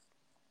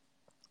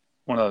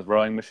one of those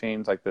rowing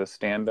machines, like the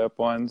stand-up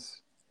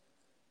ones.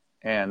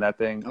 And that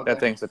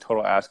thing's a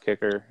total ass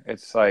kicker.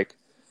 It's like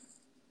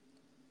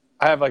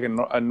I have like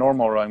a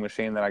normal rowing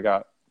machine that I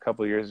got a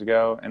couple of years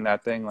ago, and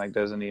that thing like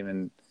doesn't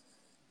even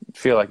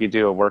feel like you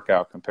do a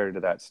workout compared to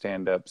that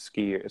stand-up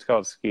ski. It's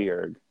called Ski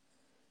Erg.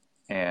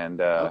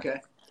 And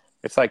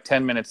it's like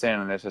 10 minutes in,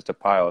 and there's just a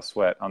pile of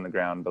sweat on the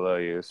ground below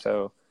you.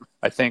 So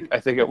I think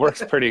it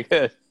works pretty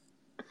good.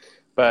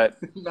 But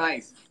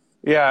nice.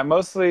 Yeah,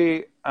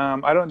 mostly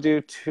I don't do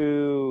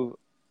too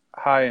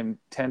high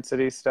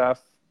intensity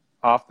stuff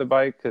off the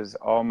bike because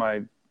all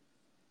my,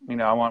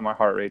 I want my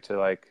heart rate to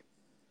like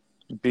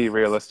be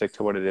realistic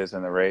to what it is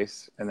in the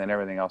race, and then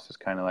everything else is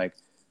kind of like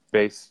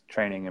base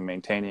training and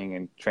maintaining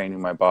and training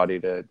my body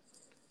to,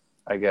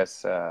 I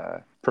guess,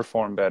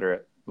 perform better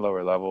at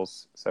lower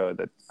levels, so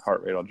that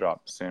heart rate will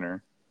drop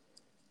sooner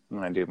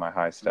when I do my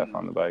high stuff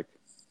on the bike.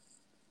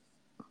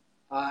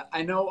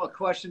 I know a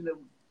question that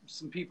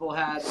some people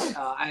had,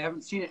 I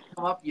haven't seen it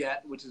come up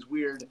yet, which is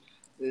weird,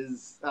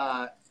 is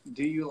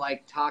do you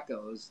like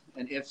tacos?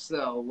 And if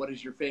so, what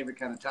is your favorite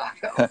kind of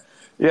taco?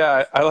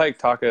 Yeah, I like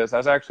tacos. I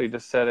was actually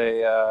just at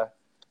a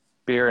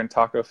beer and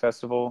taco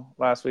festival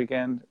last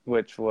weekend,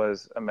 which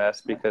was a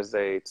mess because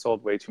they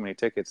sold way too many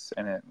tickets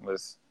and it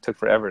took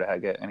forever to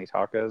get any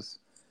tacos.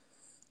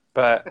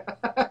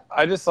 But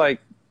I just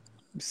like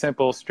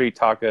simple street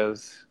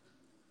tacos.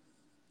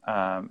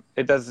 I'll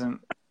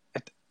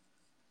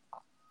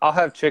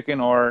have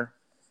chicken or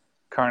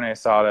carne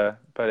asada,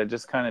 but it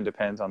just kind of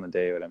depends on the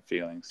day what I'm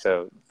feeling.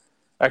 So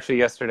actually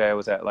yesterday I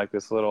was at like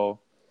this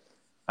little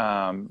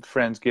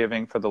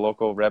Friendsgiving for the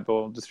local Red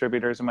Bull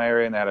distributors in my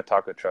area, and they had a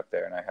taco truck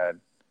there, and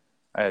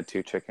I had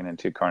 2 chicken and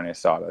 2 carne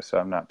asada, so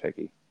I'm not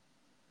picky.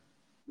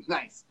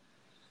 Nice.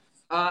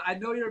 I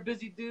know you're a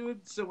busy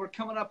dude, so we're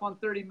coming up on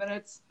 30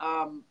 minutes,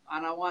 and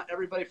I want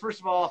everybody, first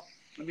of all,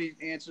 let me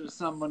answer to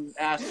someone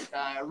asked,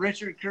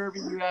 Richard Kirby,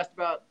 you asked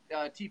about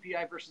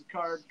TPI versus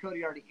card.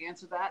 Cody already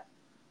answered that.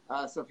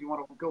 So if you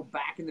want to go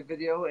back in the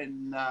video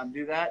and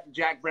do that.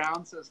 Jack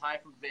Brown says hi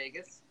from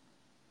Vegas.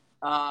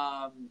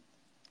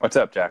 What's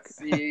up, Jack? Let's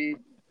see.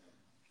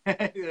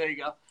 There you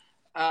go.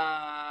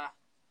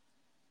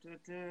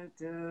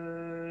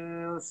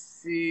 Let's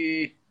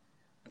see.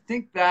 I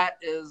think that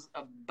is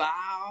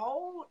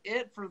about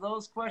it for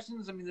those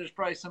questions. I mean, there's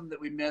probably some that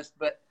we missed,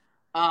 but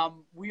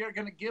we are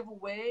going to give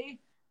away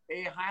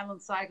a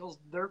Highland Cycles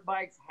Dirt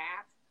Bikes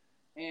hat,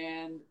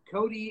 and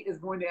Cody is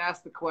going to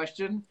ask the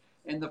question,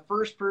 and the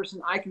first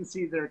person, I can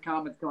see their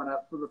comments going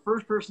up, so the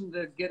first person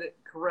to get it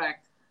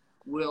correct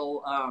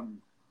will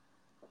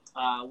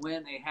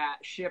win a hat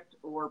shipped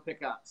or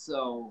pick up.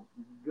 So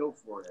go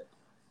for it.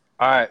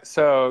 All right.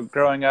 So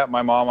growing up,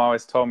 my mom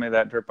always told me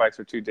that dirt bikes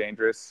were too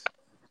dangerous,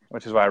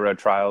 which is why I rode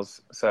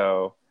trials.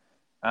 So,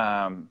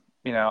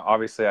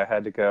 obviously I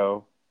had to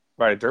go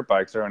ride a dirt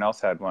bike 'cause everyone else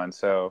had one.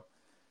 So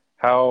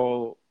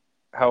how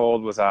how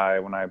old was I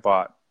when I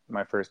bought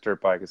my first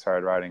dirt bike and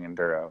started riding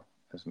enduro?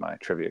 Is my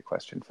trivia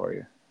question for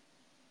you.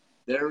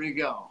 There we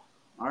go.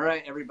 All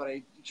right,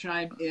 everybody,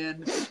 chime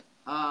in.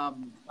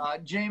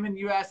 Jamin,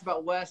 you asked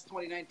about West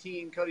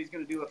 2019. Cody's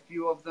going to do a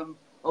few of them.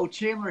 Oh,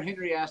 Chandler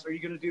Henry asked, are you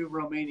going to do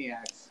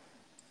Romaniacs?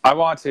 I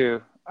want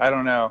to. I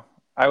don't know.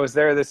 I was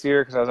there this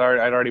year because I'd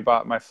already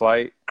bought my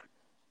flight,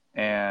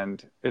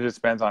 and it just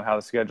depends on how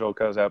the schedule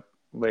goes up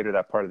later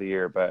that part of the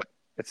year. But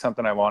it's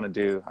something I want to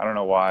do. I don't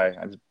know why.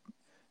 It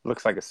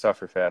looks like a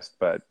sufferfest,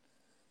 but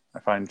I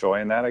find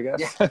joy in that, I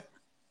guess. Yeah.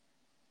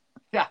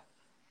 Yeah.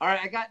 All right,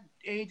 I got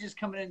ages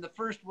coming in. The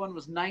first one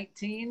was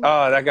 19.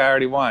 Oh, that guy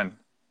already won.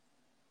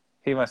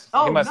 He must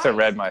Nice. have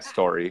read my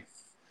story.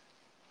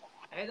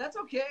 Hey, that's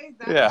okay.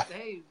 Yeah.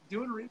 Hey,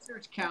 doing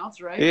research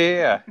counts, right?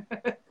 Yeah.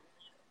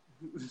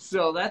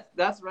 So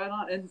that's right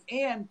on.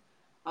 And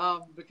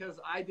because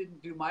I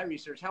didn't do my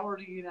research, how old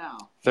are you now?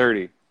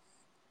 30.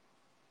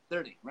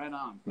 30, right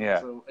on. Yeah.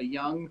 So a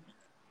young.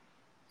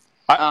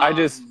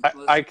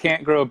 I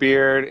can't grow a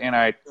beard, and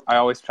I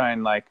always try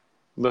and like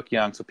look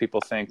young so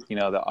people think,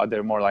 that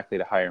they're more likely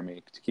to hire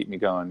me to keep me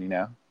going,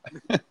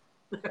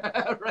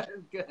 Right,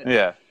 good.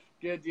 Yeah.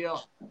 Good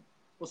deal.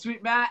 Well,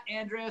 sweet Matt,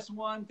 Andreas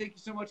won. Thank you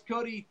so much.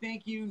 Cody,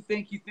 thank you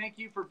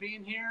for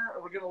being here.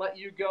 We're going to let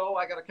you go.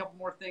 I got a couple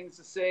more things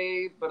to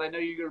say, but I know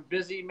you're a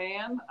busy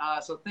man.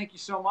 So thank you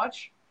so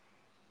much.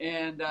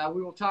 And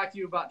we will talk to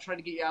you about trying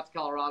to get you out to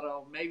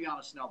Colorado, maybe on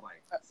a snow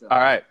bike. So. All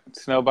right.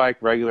 Snow bike,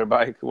 regular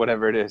bike,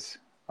 whatever it is.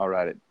 I'll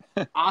ride it.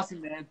 Awesome,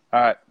 man.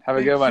 All right. Have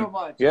a good one. Thank you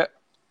so much. Yep.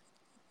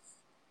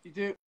 You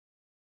too.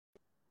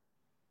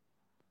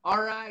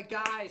 All right,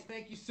 guys.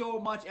 Thank you so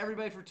much,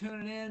 everybody, for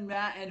tuning in.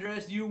 Matt,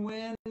 Andres, you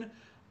win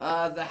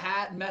the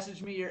hat.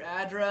 Message me your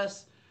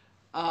address.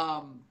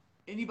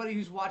 Anybody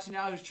who's watching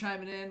now who's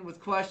chiming in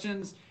with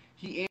questions,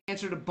 he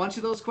answered a bunch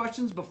of those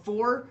questions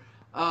before.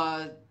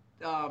 Not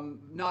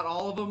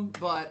all of them,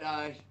 but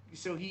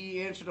so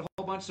he answered a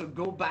whole bunch. So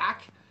go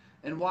back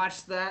and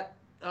watch that.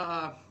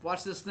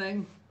 Watch this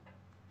thing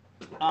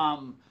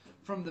from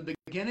the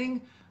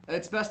beginning.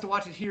 It's best to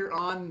watch it here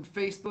on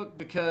Facebook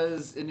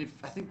because, I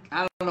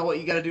don't know what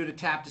you got to do to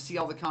tap to see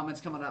all the comments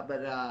coming up,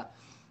 but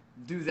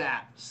do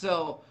that.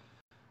 So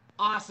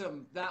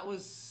awesome. That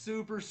was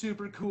super,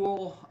 super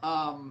cool.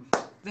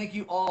 Thank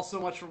you all so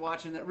much for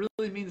watching. That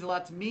really means a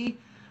lot to me.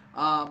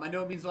 I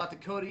know it means a lot to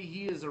Cody.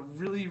 He is a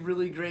really,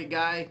 really great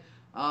guy.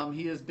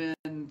 He has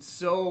been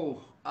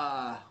so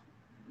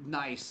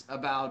nice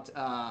about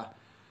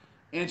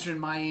answering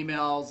my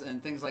emails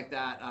and things like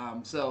that.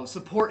 So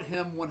support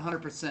him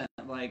 100%.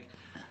 Like,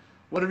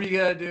 whatever you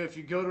gotta do. If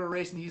you go to a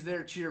race and he's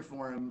there, cheer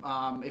for him.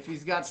 If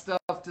he's got stuff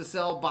to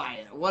sell, buy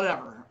it.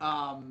 Whatever.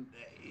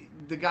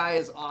 The guy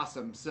is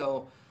awesome.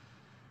 So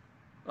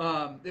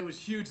it was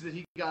huge that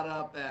he got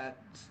up at,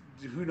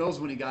 who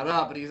knows when he got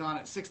up, but he's on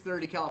at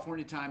 6:30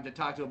 California time to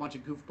talk to a bunch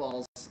of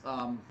goofballs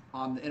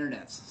on the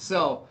internet.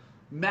 So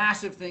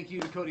massive thank you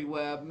to Cody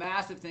Webb.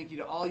 Massive thank you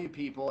to all you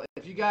people.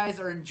 If you guys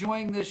are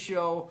enjoying this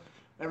show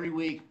every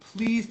week,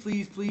 please,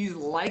 please, please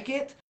like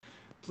it.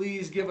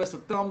 Please give us a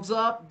thumbs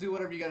up. Do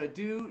whatever you got to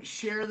do.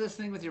 Share this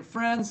thing with your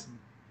friends.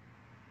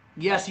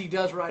 Yes, he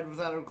does ride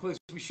without a recluse.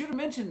 We should have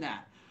mentioned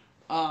that.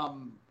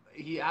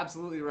 He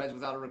absolutely rides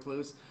without a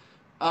recluse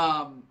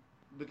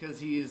because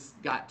he's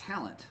got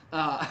talent.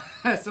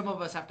 Some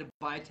of us have to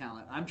buy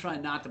talent. I'm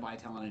trying not to buy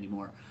talent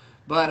anymore.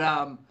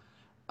 But,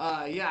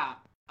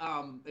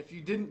 if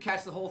you didn't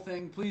catch the whole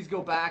thing, please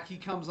go back. He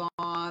comes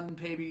on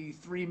maybe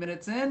 3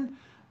 minutes in.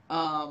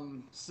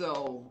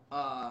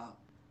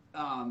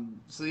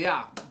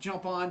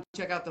 Jump on,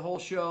 check out the whole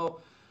show.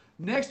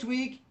 Next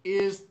week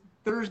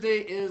Thursday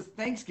is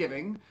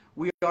Thanksgiving.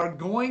 We are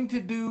going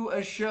to do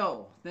a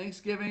show.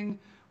 Thanksgiving,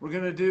 we're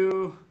going to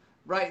do,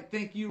 right,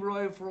 thank you,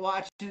 Roy, for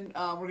watching.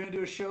 We're going to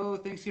do a show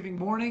Thanksgiving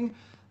morning.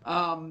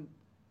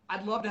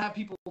 I'd love to have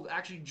people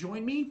actually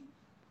join me,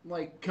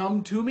 like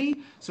come to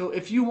me. So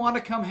if you want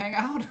to come hang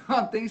out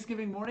on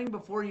Thanksgiving morning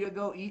before you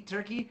go eat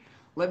turkey,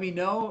 let me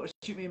know.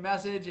 Shoot me a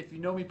message. If you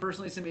know me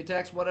personally, send me a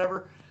text,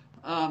 whatever.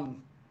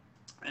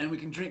 And we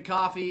can drink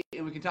coffee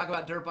and we can talk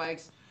about dirt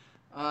bikes.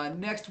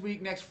 Next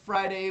week, next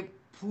Friday,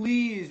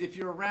 please, if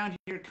you're around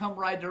here, come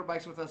ride dirt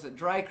bikes with us at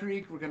Dry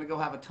Creek. We're going to go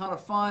have a ton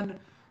of fun.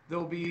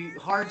 There'll be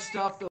hard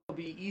stuff. There'll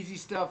be easy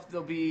stuff.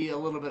 There'll be a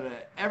little bit of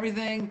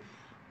everything.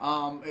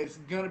 It's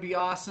going to be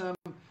awesome.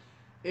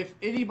 If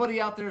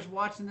anybody out there is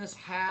watching this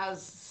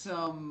has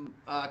some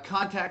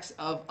contacts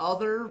of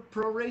other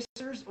pro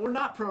racers, or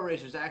not pro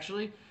racers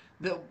actually,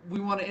 that we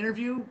want to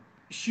interview,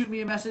 shoot me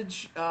a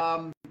message.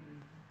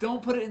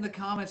 Don't put it in the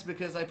comments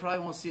because I probably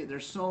won't see it.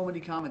 There's so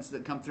many comments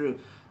that come through.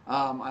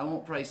 I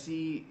won't probably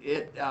see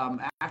it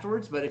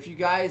afterwards, but if you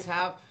guys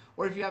have,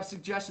 or if you have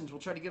suggestions,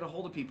 we'll try to get a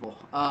hold of people.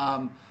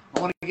 I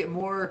want to get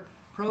more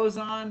pros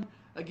on.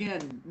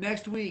 Again,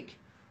 next week,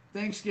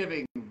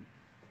 Thanksgiving.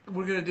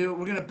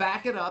 we're gonna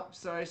back it up.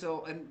 Sorry,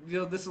 so and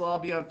this will all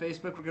be on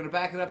Facebook. We're gonna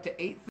back it up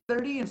to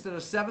 8:30 instead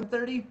of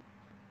 7:30.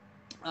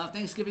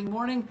 Thanksgiving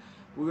morning,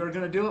 we are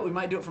gonna do it. We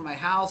might do it from my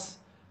house.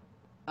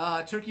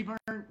 Turkey burn.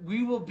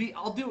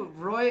 I'll do it,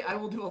 Roy. I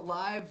will do a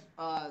live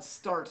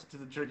start to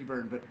the turkey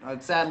burn,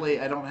 but sadly,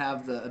 I don't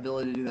have the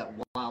ability to do that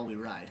while we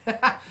ride.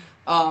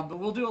 But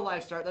we'll do a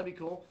live start. That'd be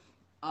cool.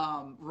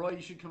 Roy,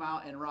 you should come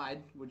out and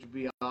ride, which would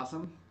be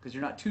awesome because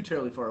you're not too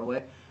terribly far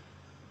away.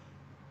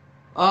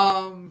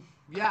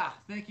 Yeah,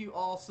 thank you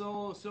all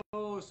so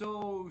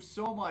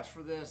much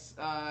for this.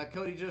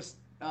 Cody just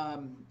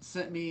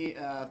sent me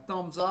a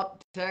thumbs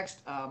up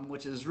text,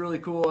 which is really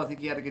cool. I think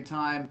he had a good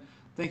time.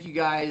 Thank you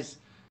guys.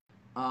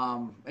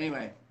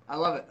 Anyway, I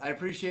love it. I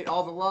appreciate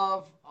all the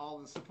love, all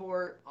the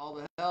support, all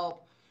the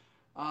help.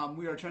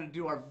 We are trying to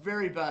do our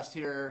very best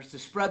here to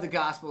spread the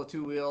gospel of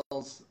two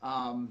wheels.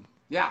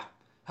 Yeah,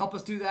 help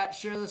us do that.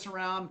 Share this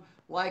around.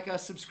 Like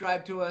us,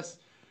 subscribe to us.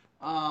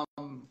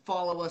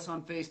 Follow us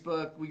on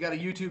Facebook. We got a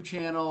YouTube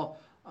channel.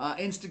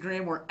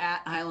 Instagram, we're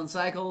at Highland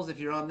Cycles. If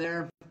you're on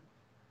there,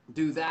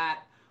 do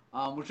that.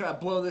 We're trying to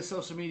blow this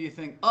social media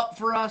thing up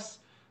for us.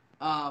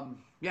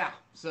 Yeah,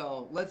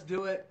 so let's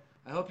do it.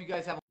 I hope you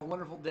guys have a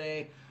wonderful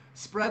day.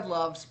 Spread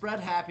love, spread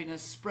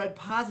happiness, spread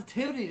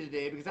positivity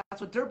today because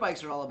that's what dirt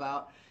bikes are all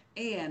about.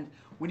 And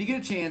when you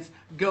get a chance,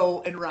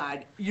 go and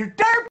ride your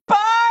dirt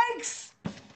bikes!